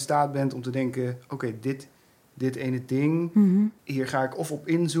wel in staat bent om te denken... oké, dit ene ding, hier ga ik of op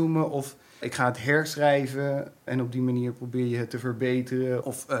inzoomen... of ik ga het herschrijven en op die manier probeer je het te verbeteren...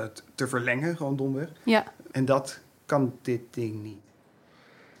 of te verlengen, gewoon domweg. Ja. En dat kan dit ding niet.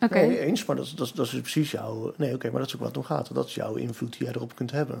 Oké. Nee, eens, maar dat is precies jouw... Nee, oké, maar dat is ook wat het om gaat. Dat is jouw invloed die jij erop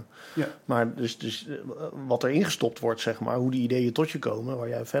kunt hebben. Ja. Maar dus wat er ingestopt wordt, zeg maar... hoe die ideeën tot je komen, waar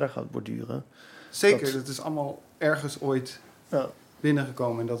jij verder gaat borduren... Zeker, dat is allemaal ergens ooit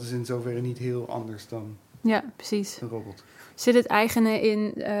binnengekomen. En dat is in zoverre niet heel anders dan precies. een robot. Zit het eigene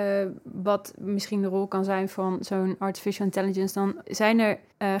in wat misschien de rol kan zijn van zo'n artificial intelligence? Dan zijn er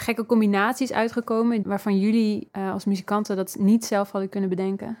gekke combinaties uitgekomen waarvan jullie als muzikanten dat niet zelf hadden kunnen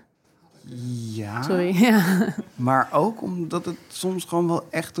bedenken? Ja. Sorry. Ja. Maar ook omdat het soms gewoon wel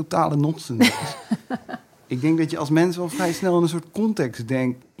echt totale nonsens is. Ik denk dat je als mens wel vrij snel in een soort context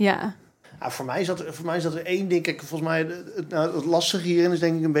denkt. Ja. Ja, voor mij is dat er één ding. Kijk, volgens mij het lastige hierin is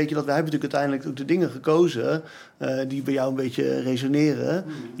denk ik een beetje dat wij hebben natuurlijk uiteindelijk ook de dingen gekozen die bij jou een beetje resoneren.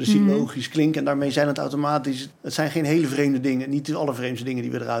 Dus die logisch klinken. En daarmee zijn het automatisch... Het zijn geen hele vreemde dingen. Niet de allervreemdste dingen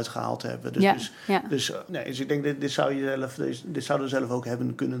die we eruit gehaald hebben. Dus ik denk dat dit zouden we zelf ook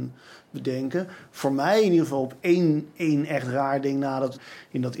hebben kunnen bedenken. Voor mij in ieder geval op één echt raar ding nadat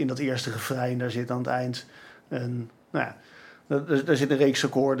in dat eerste refrein daar zit aan het eind. En daar zit een reeks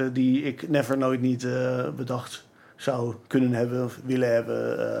akkoorden die ik nooit niet bedacht zou kunnen hebben of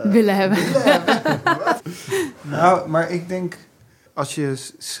willen hebben. Nou, maar ik denk, als je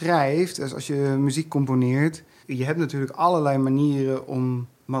schrijft, dus als je muziek componeert... je hebt natuurlijk allerlei manieren om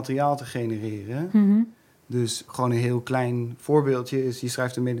materiaal te genereren. Mm-hmm. Dus gewoon een heel klein voorbeeldje is, je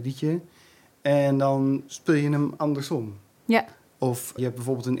schrijft een melodietje... en dan speel je hem andersom. Ja. Of je hebt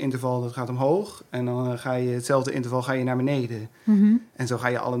bijvoorbeeld een interval dat gaat omhoog... en dan ga je hetzelfde interval naar beneden. Mm-hmm. En zo ga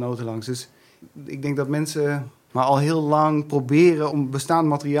je alle noten langs. Dus ik denk dat mensen maar al heel lang proberen... om bestaand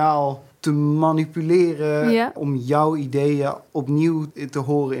materiaal te manipuleren... om jouw ideeën opnieuw te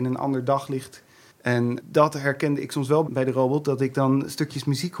horen in een ander daglicht. En dat herkende ik soms wel bij de robot... dat ik dan stukjes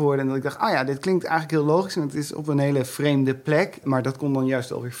muziek hoorde en dat ik dacht... dit klinkt eigenlijk heel logisch en het is op een hele vreemde plek... maar dat kon dan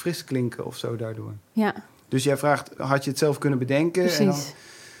juist alweer fris klinken of zo daardoor. Ja. Dus jij vraagt, had je het zelf kunnen bedenken? Precies. En dan,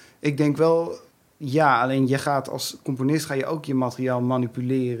 ik denk wel, alleen je gaat als componist ga je ook je materiaal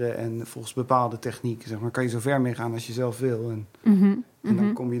manipuleren en volgens bepaalde technieken, zeg maar, kan je zo ver mee gaan als je zelf wil. En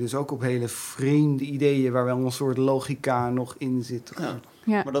dan kom je dus ook op hele vreemde ideeën waar wel een soort logica nog in zit. Ja.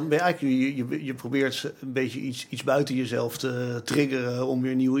 Maar dan ben je eigenlijk, je probeert een beetje iets buiten jezelf te triggeren om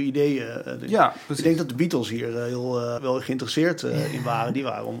weer nieuwe ideeën. Ik denk dat de Beatles hier wel geïnteresseerd in waren. Die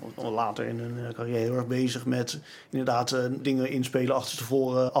waren om later in hun carrière heel erg bezig met inderdaad dingen inspelen,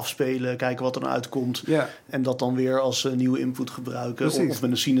 achterstevoren afspelen, kijken wat er nou uitkomt. Ja. En dat dan weer als nieuwe input gebruiken. Of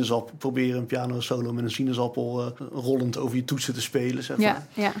met een sinaasappel proberen een piano solo met een sinaasappel rollend over je toetsen te spelen. Zeg maar.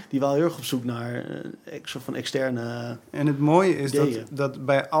 Ja. Die waren heel erg op zoek naar van externe En het mooie is ideeën. dat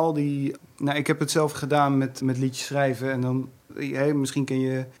bij al die... Nou, ik heb het zelf gedaan met liedjes schrijven. En dan, misschien ken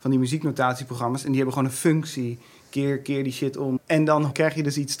je van die muzieknotatieprogramma's. En die hebben gewoon een functie. Keer die shit om. En dan krijg je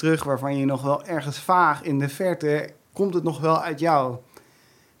dus iets terug waarvan je nog wel ergens vaag in de verte... komt het nog wel uit jou.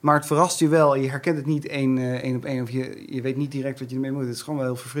 Maar het verrast je wel. Je herkent het niet één op één. Of je weet niet direct wat je ermee moet. Het is gewoon wel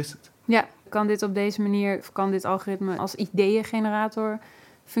heel verfrissend. Ja, kan dit op deze manier, of kan dit algoritme als ideeëngenerator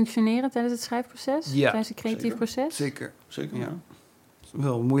functioneren tijdens het schrijfproces? Ja, tijdens het creatief proces? Zeker. Ja. Het is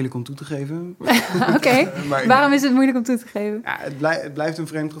wel moeilijk om toe te geven. Oké, waarom is het moeilijk om toe te geven? Ja, het blijft een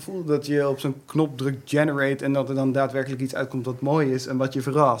vreemd gevoel dat je op zo'n knop drukt generate en dat er dan daadwerkelijk iets uitkomt wat mooi is en wat je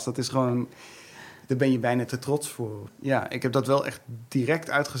verrast. Dat is gewoon, daar ben je bijna te trots voor. Ja, ik heb dat wel echt direct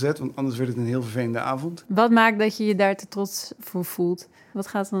uitgezet, want anders werd het een heel vervelende avond. Wat maakt dat je je daar te trots voor voelt? Wat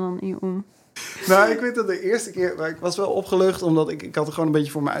gaat er dan in je om? Nou, ik weet dat de eerste keer, maar ik was wel opgelucht, omdat ik had er gewoon een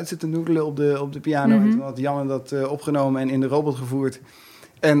beetje voor me uit zitten noedelen op de piano. En toen had Janne dat opgenomen en in de robot gevoerd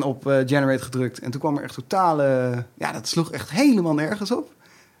en op generate gedrukt. En toen kwam er echt totale, dat sloeg echt helemaal nergens op.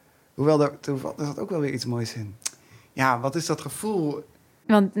 Hoewel er zat ook wel weer iets moois in. Ja, wat is dat gevoel?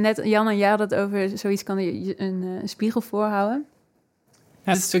 Want net Jan en jij had het over, zoiets kan je een spiegel voorhouden.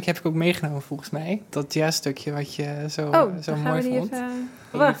 Ja, dat stukje heb ik ook meegenomen volgens mij. Dat jazzstukje wat je zo mooi vond.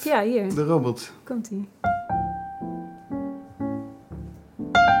 Wacht, ja, hier. De robot. Komt-ie.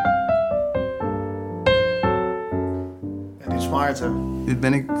 Ja, dit is Maarten. Dit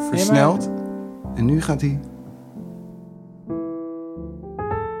ben ik versneld. En nu gaat hij.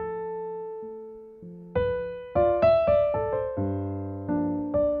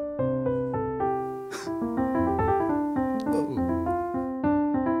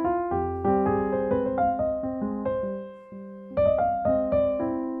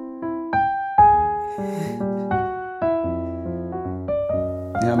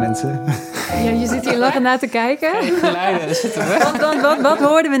 Ja, mensen. Ja, je zit hier lachend naar te kijken. Geluiden zitten we. Want wat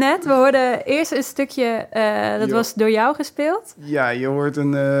hoorden we net? We hoorden eerst een stukje, dat was door jou gespeeld. Ja, je hoort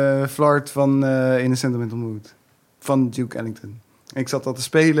een flart van In a Sentimental Mood. Van Duke Ellington. Ik zat dat te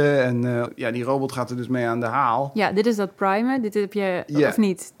spelen en die robot gaat er dus mee aan de haal. Ja, dit is dat primen. Dit heb je, of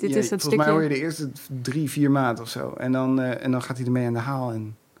niet? Dit is dat volgens mij stukje. hoor je de eerste 3-4 maanden of zo. En dan gaat hij ermee aan de haal.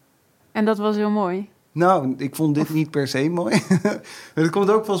 En dat was heel mooi. Nou, ik vond dit niet per se mooi. Het komt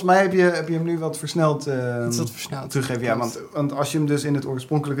ook, volgens mij heb je hem nu wat versneld, teruggegeven. Ja, want als je hem dus in het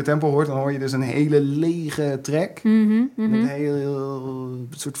oorspronkelijke tempo hoort, dan hoor je dus een hele lege track. Met heel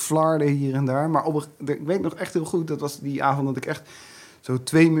soort flarden hier en daar. Maar ik weet nog echt heel goed, dat was die avond dat ik echt zo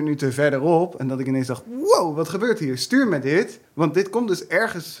 2 minuten verderop en dat ik ineens dacht, wow, wat gebeurt hier? Stuur me dit. Want dit komt dus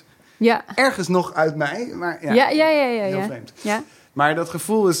ergens nog uit mij. Maar heel vreemd. Ja. Maar dat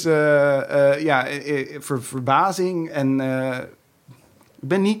gevoel is verbazing en ik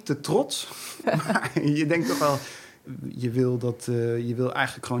ben niet te trots. Maar je denkt toch wel, je wil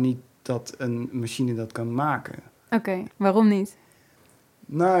eigenlijk gewoon niet dat een machine dat kan maken. Oké, waarom niet?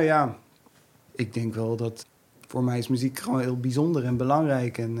 Nou ja, ik denk wel dat voor mij is muziek gewoon heel bijzonder en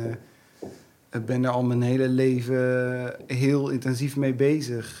belangrijk. En ik ben er al mijn hele leven heel intensief mee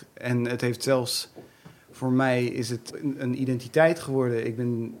bezig. En het heeft zelfs... Voor mij is het een identiteit geworden. Ik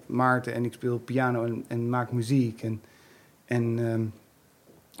ben Maarten en ik speel piano en maak muziek. En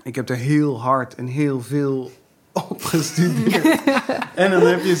ik heb er heel hard en heel veel op gestudeerd. En dan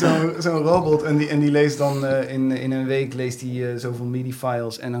heb je zo'n robot en die leest dan in een week leest hij zoveel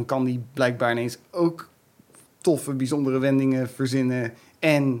MIDI-files. En dan kan die blijkbaar ineens ook toffe, bijzondere wendingen verzinnen.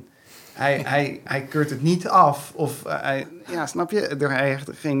 En hij keurt het niet af. Of snap je? Hij hecht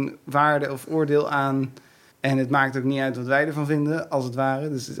geen waarde of oordeel aan. En het maakt ook niet uit wat wij ervan vinden, als het ware.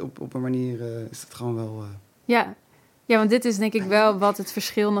 Dus op een manier is het gewoon wel... Ja, want dit is denk ik wel wat het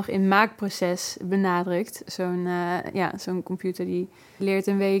verschil nog in maakproces benadrukt. Zo'n computer die leert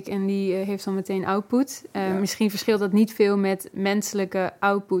een week en die heeft dan meteen output. Misschien verschilt dat niet veel met menselijke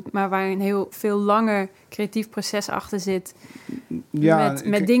output, maar waar een heel veel langer creatief proces achter zit. Ja,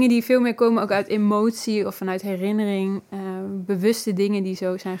 met dingen die veel meer komen ook uit emotie of vanuit herinnering. Bewuste dingen die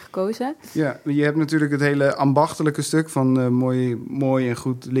zo zijn gekozen. Ja, je hebt natuurlijk het hele ambachtelijke stuk van mooi en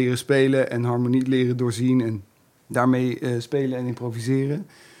goed leren spelen en harmonie leren doorzien en daarmee spelen en improviseren.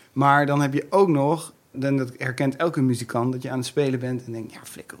 Maar dan heb je ook nog, dat herkent elke muzikant, dat je aan het spelen bent en denkt, ja,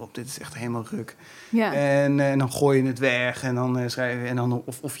 flikker op, dit is echt helemaal ruk. Ja. En dan gooi je het weg en dan schrijf je, en dan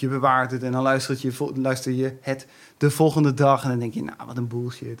of je bewaart het en dan luister je het de volgende dag en dan denk je, nou, wat een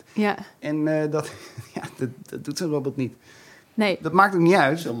bullshit. Ja. En dat doet zo'n robot niet. Nee. Dat maakt ook niet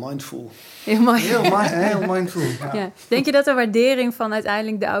uit. Heel mindful. Heel mindful. Ja. Ja. Denk je dat de waardering van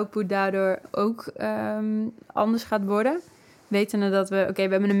uiteindelijk de output daardoor ook anders gaat worden? Wetende dat we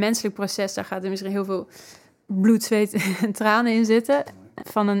hebben een menselijk proces, daar gaat er misschien heel veel bloed, zweet en tranen in zitten.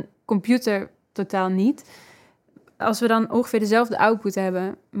 Van een computer totaal niet. Als we dan ongeveer dezelfde output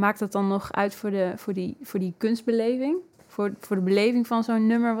hebben, maakt dat dan nog uit voor die kunstbeleving? Voor de beleving van zo'n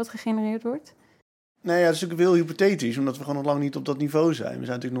nummer wat gegenereerd wordt? Nee, ja, dat is natuurlijk heel hypothetisch, omdat we gewoon nog lang niet op dat niveau zijn. We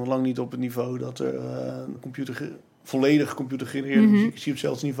zijn natuurlijk nog lang niet op het niveau dat er een computer volledig computergegenereerde muziek die op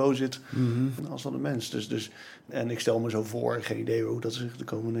hetzelfde niveau zit als van de mens. En ik stel me zo voor, geen idee hoe dat zich de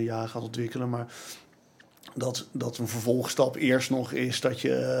komende jaren gaat ontwikkelen, maar dat een vervolgstap eerst nog is dat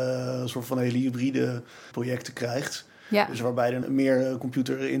je een soort van hele hybride projecten krijgt. Ja. Dus waarbij er meer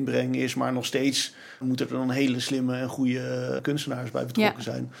computerinbreng is, maar nog steeds moeten er dan hele slimme en goede kunstenaars bij betrokken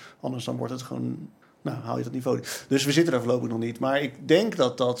zijn. Anders dan wordt het gewoon, haal je dat niveau niet. Dus we zitten daar voorlopig nog niet. Maar ik denk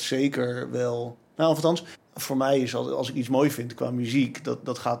dat zeker wel, of althans, voor mij is als ik iets mooi vind qua muziek,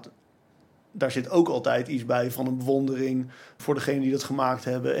 dat gaat, daar zit ook altijd iets bij van een bewondering voor degene die dat gemaakt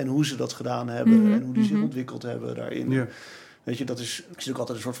hebben en hoe ze dat gedaan hebben en hoe die zich ontwikkeld hebben daarin. Ja. Weet je, ik zie ook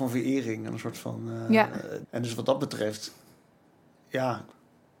altijd een soort van verering en een soort van. En dus wat dat betreft,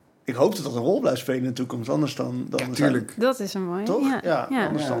 ik hoop dat een rol blijft spelen in de toekomst. Anders dan natuurlijk. Dat is een mooi. Toch? Ja.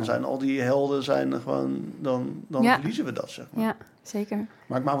 Anders dan zijn al die helden gewoon dan verliezen we dat, zeg maar. Ja, zeker.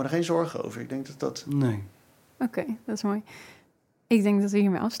 Maar ik maak me er geen zorgen over. Ik denk dat. Nee. Oké, dat is mooi. Ik denk dat we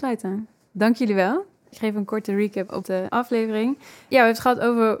hiermee afsluiten. Dank jullie wel. Ik geef een korte recap op de aflevering. Ja, we hebben het gehad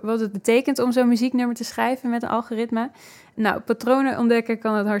over wat het betekent om zo'n muzieknummer te schrijven met een algoritme. Nou, patronen ontdekken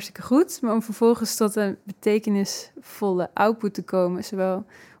kan het hartstikke goed, maar om vervolgens tot een betekenisvolle output te komen, zowel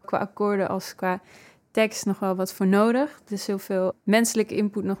qua akkoorden als qua tekst nog wel wat voor nodig. Dus heel veel menselijke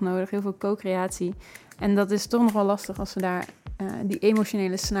input nog nodig, heel veel co-creatie. En dat is toch nog wel lastig als we daar die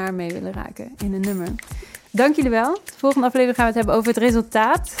emotionele snaar mee willen raken in een nummer. Dank jullie wel. De volgende aflevering gaan we het hebben over het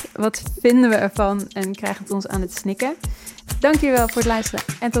resultaat. Wat vinden we ervan en krijgt het ons aan het snikken? Dank jullie wel voor het luisteren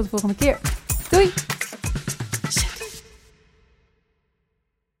en tot de volgende keer. Doei!